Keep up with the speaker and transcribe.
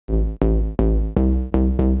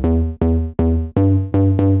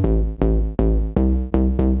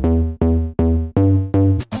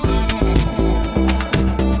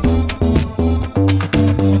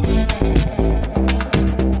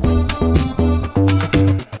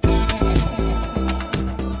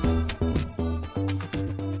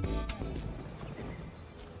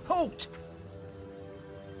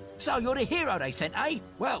you're the hero they sent, eh?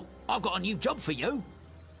 Well, I've got a new job for you.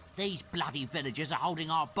 These bloody villagers are holding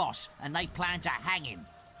our boss, and they plan to hang him.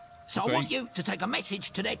 So I want you to take a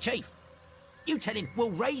message to their chief. You tell him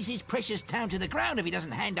we'll raise his precious town to the ground if he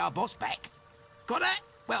doesn't hand our boss back. Got that?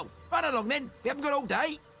 Well, run along then. We haven't got all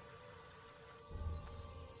day.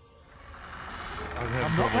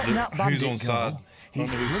 I'm not letting that bandit go.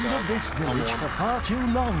 He's plundered this village for far too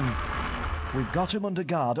long. We've got him under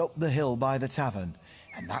guard up the hill by the tavern,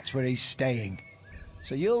 and that's where he's staying.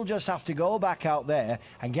 So you'll just have to go back out there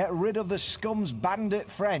and get rid of the scum's bandit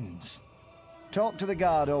friends. Talk to the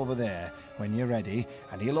guard over there when you're ready,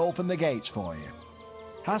 and he'll open the gates for you.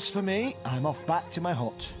 As for me, I'm off back to my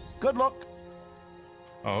hut. Good luck.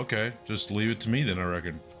 Oh, okay. Just leave it to me then, I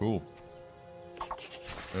reckon. Cool.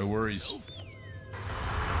 No worries.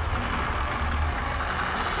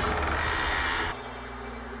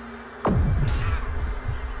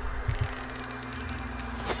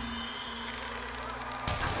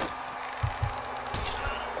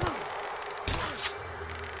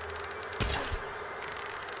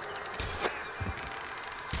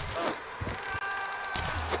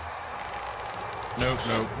 Nope,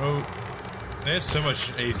 nope, nope. There's so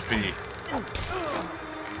much HP.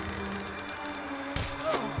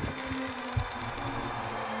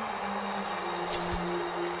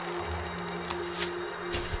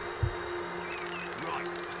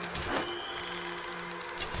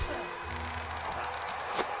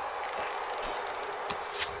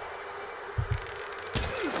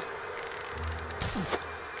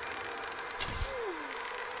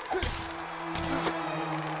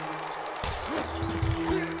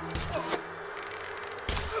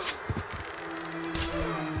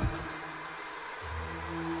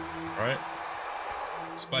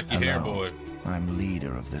 Spiky hair boy. I'm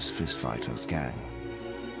leader of this fistfighters gang.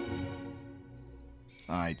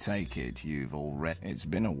 I take it you've already... It's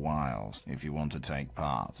been a while. If you want to take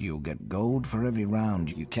part, you'll get gold for every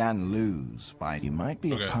round. You can lose by... You might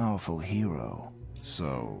be a powerful hero.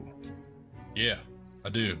 So... Yeah, I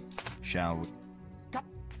do. Shall we...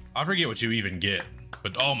 I forget what you even get.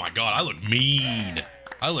 But oh my god, I look mean.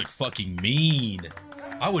 I look fucking mean.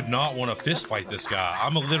 I would not want to fist fight this guy.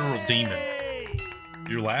 I'm a literal demon.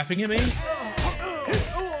 You're laughing at me?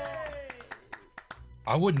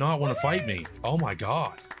 I would not want to fight me. Oh my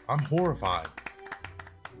god. I'm horrified.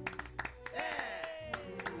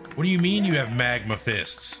 What do you mean you have magma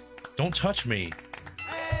fists? Don't touch me.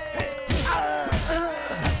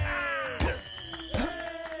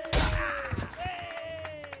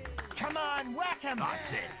 Come on, whack him!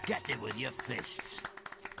 That's it. Get it with your fists.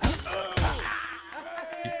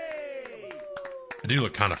 I do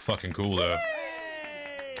look kind of fucking cool though.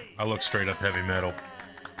 I look straight up heavy metal.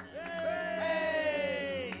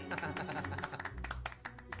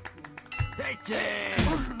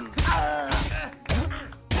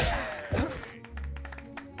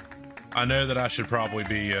 I know that I should probably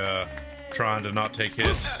be trying to not take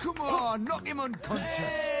hits. Come on, knock him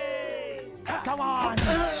unconscious. Come on.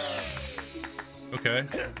 Okay.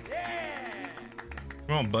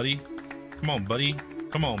 Come on, buddy. Come on, buddy.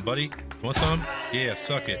 Come on, buddy. Want some? Yeah,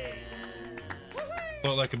 suck it.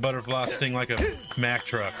 Float like a butterfly, sting like a Mack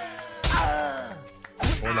truck.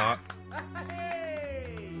 Or not.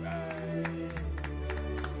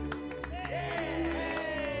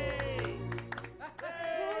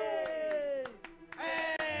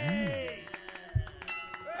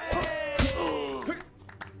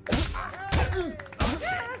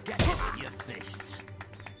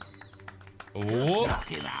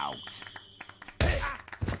 Oh.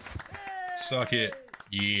 Suck it.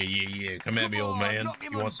 Yeah, yeah, yeah. Come at me, old man.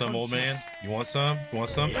 You want some, old man? You want some? You want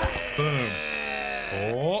some? Boom.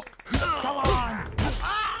 Oh.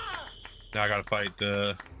 Now I gotta fight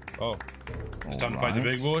the... Oh. It's time to fight the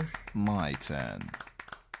big boy? My turn.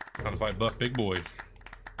 Time to fight Buff Big Boy.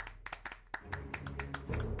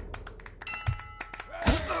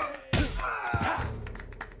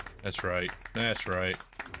 That's right. That's right.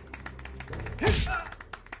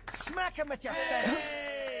 Smack him at your fist.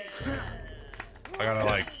 I gotta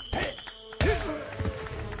like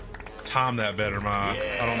time that better. I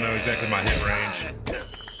don't know exactly my hit range.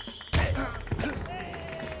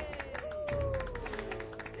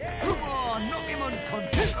 Come on, knock him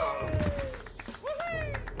unconscious.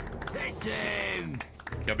 Hit him.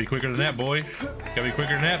 Gotta be quicker than that, boy. Gotta be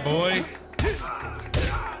quicker than that, boy.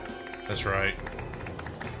 That's right.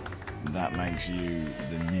 That makes you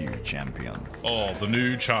the new champion. Oh, the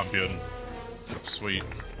new champion. That's sweet.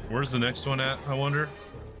 Where's the next one at, I wonder?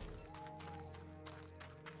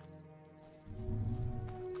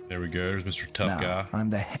 There we go. There's Mr. Tough Guy. I'm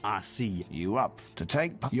the I see you up to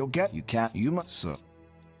take. You'll get. You can't. You must. So.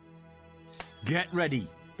 Get ready.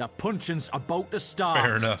 The puncheon's about to start.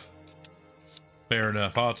 Fair enough. Fair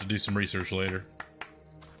enough. I'll have to do some research later.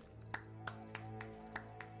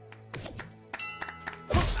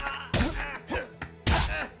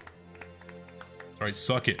 Alright,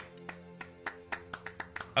 suck it.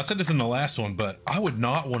 I said this in the last one, but I would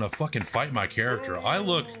not want to fucking fight my character. I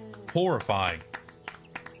look horrifying.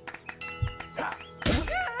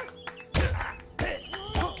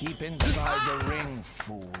 Keep inside the ring,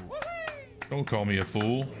 fool. Don't call me a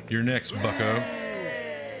fool. You're next, bucko.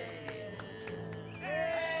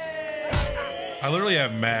 I literally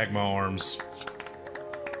have magma arms.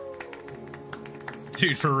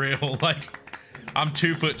 Dude, for real, like, I'm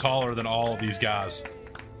 2 foot taller than all of these guys.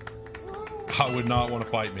 I would not want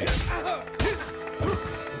to fight me.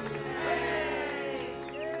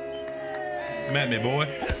 Come at me, boy.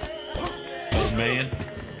 Old man.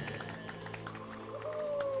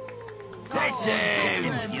 That's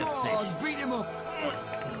him! You fish. Beat him up.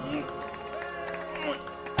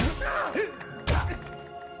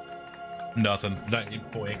 Nothing.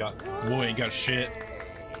 That boy ain't got shit.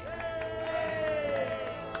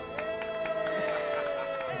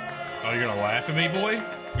 Oh, you're gonna laugh at me, boy?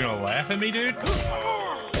 You're gonna laugh at me, dude?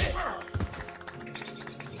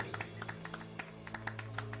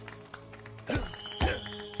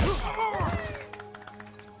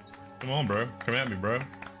 Come on, bro. Come at me, bro.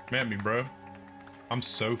 Come at me, bro. I'm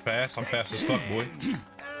so fast. I'm fast as fuck, boy.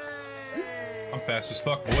 I'm fast as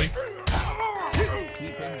fuck, boy.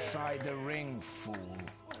 Keep inside the ring, fool.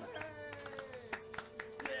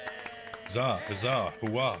 Za, za,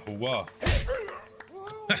 hooah, hooah.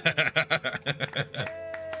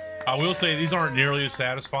 I will say these aren't nearly as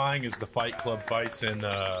satisfying as the Fight Club fights in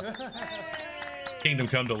Kingdom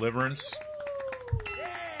Come Deliverance.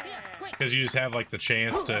 Because you just have like the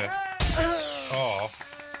chance to... Oh.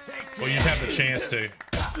 Well, you just have the chance to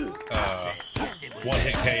one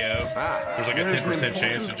hit KO. There's like a 10%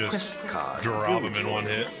 chance to just drop him in one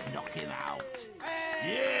hit. Knock him out.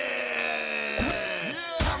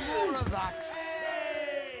 More of that.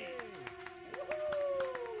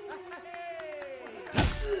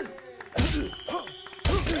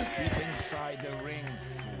 Keep inside the ring,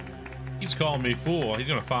 fool. He's calling me fool. He's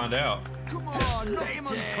gonna find out. Come on, let him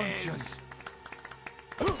unconscious.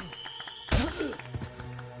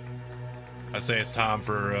 I'd say it's time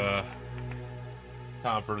for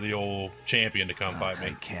the old champion to come fight me.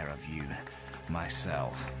 I'll take care of you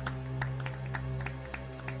myself.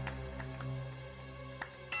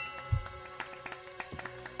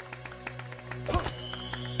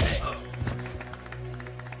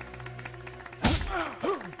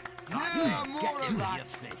 Get him with your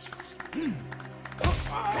fists.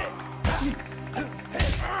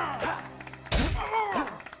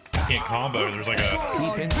 Can't combo. There's like a...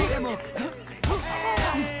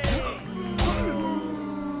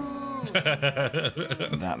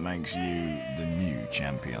 That makes you the new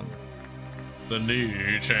champion. The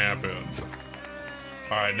new champion.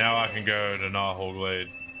 Alright, now I can go to Nahoglade.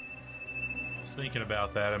 I was thinking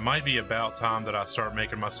about that. It might be about time that I start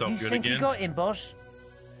making myself good again. You got him, boss?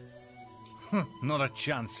 Not a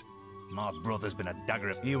chance. My brother's been a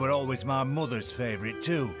dagger. He were always my mother's favourite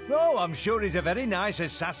too. Oh, I'm sure he's a very nice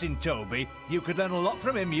assassin, Toby. You could learn a lot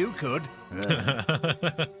from him, you could.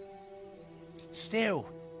 Still,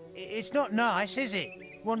 it's not nice, is it?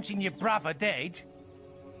 Wanting your brother dead.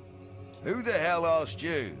 Who the hell asked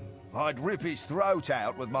you? I'd rip his throat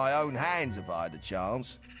out with my own hands if I had a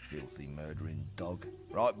chance. Filthy murdering dog.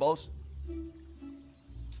 Right, boss?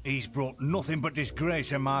 He's brought nothing but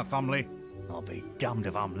disgrace in my family. I'll be damned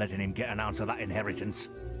if I'm letting him get an ounce of that inheritance.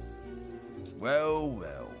 Well,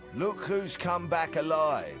 well. Look who's come back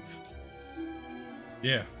alive.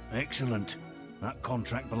 Yeah. Excellent. That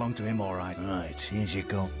contract belonged to him, all right. Right, here's your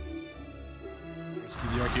go. Rescue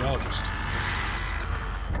the archaeologist.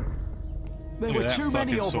 There were too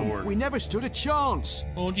many of them. We never stood a chance.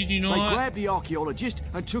 Oh, did you not? They grabbed the archaeologist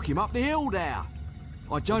and took him up the hill there.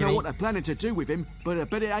 I don't know what they're planning to do with him, but I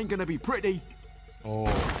bet it ain't gonna be pretty. Oh.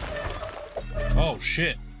 Oh,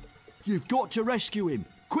 shit. You've got to rescue him.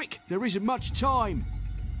 Quick, there isn't much time.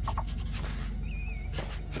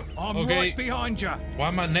 I'm right behind you. Why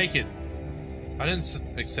am I naked? I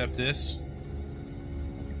didn't accept this.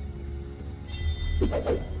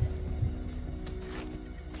 I'm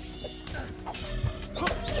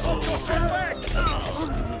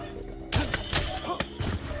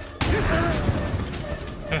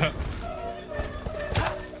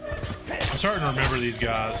starting to remember these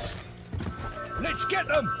guys. Let's get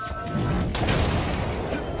them!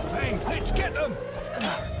 Hey, let's get them!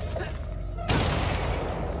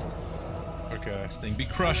 Okay, this thing be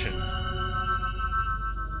crushing.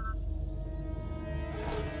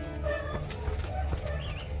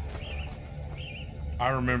 I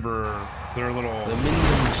remember their little... The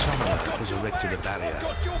minion summoner has erected a barrier.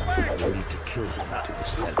 We need to kill him to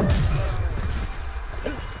dispel it.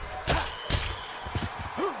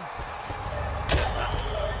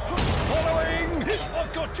 Following!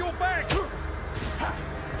 I've got your back!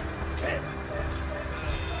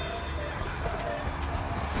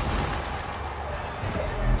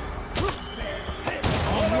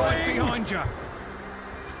 I'm right behind you!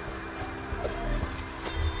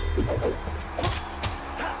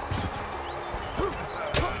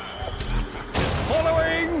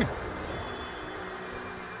 Following!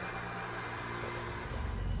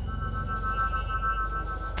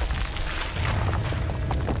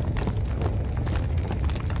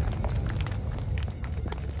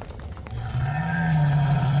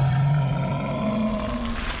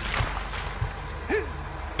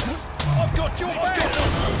 I've got your back!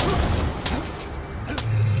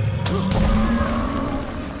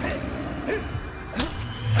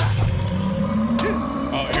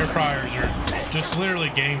 Oh, air fryers are just literally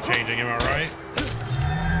game changing, am I right?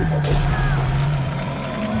 I'm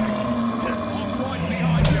right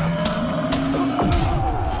behind you!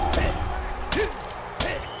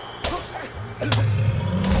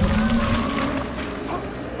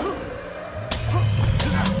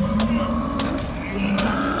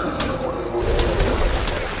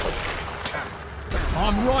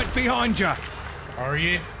 I'm right behind you! Are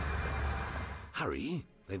you? Hurry,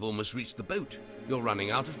 they've almost reached the boat. You're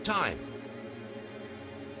running out of time.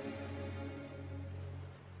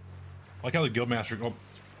 Like how the guildmaster... Oh,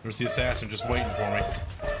 there's the assassin just waiting for me.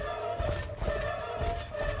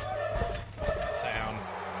 Sound.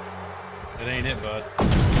 It ain't it, bud.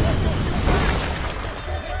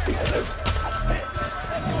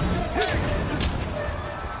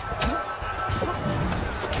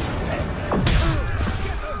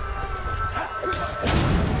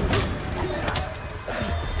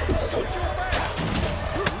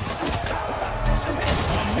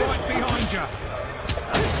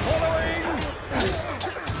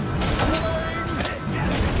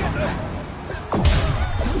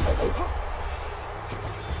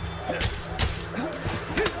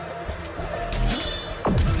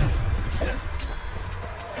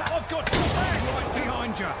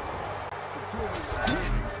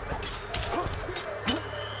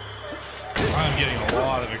 I'm getting a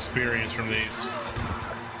lot of experience from these.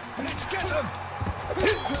 Let's get them!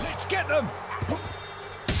 Let's get them!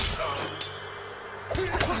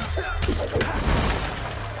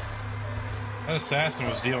 That assassin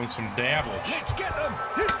was dealing some damage. Let's get them!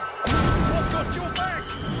 I've got your back!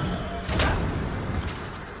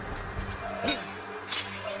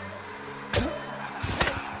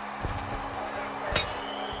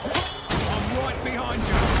 I'm right behind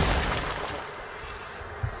you!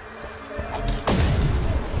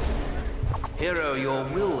 Hero, your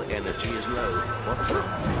will energy is low. What?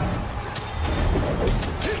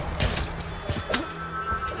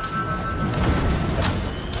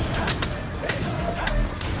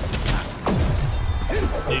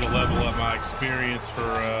 Need to level up my experience for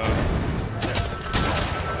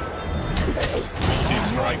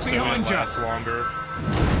multi-strike so it lasts longer.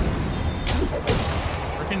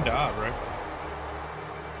 Freaking die, bro.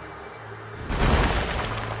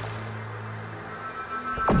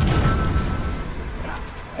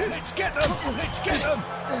 Let's get them! Let's get them!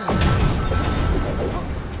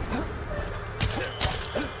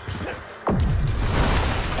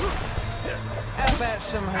 How about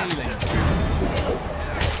some healing?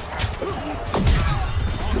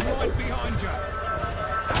 I'm right behind you!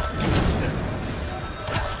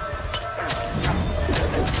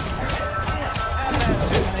 How about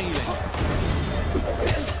some healing?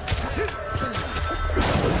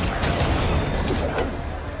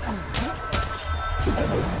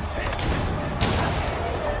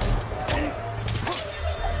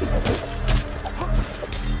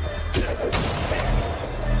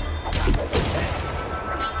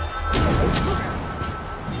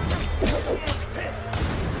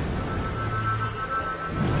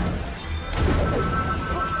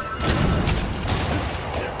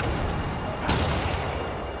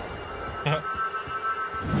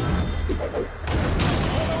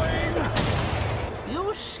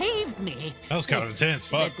 You saved me. That was kind of intense,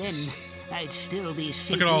 fuck. But then I'd still be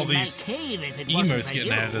Look at all in my these cave if it wasn't emotes for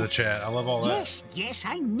getting you. added to the chat. I love all that. Yes, yes,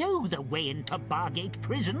 I know the way into Bargate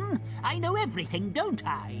Prison. I know everything, don't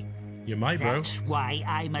I? You might, bro. That's why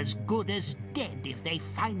I'm as good as dead if they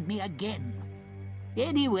find me again.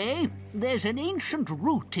 Anyway, there's an ancient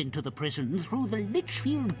route into the prison through the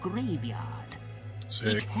Litchfield graveyard.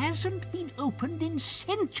 Sick. It hasn't been opened in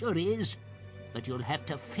centuries, but you'll have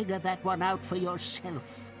to figure that one out for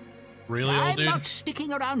yourself. Really, old dude? I'm not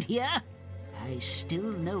sticking around here. I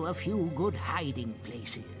still know a few good hiding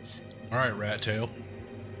places. All right, Rat Tail.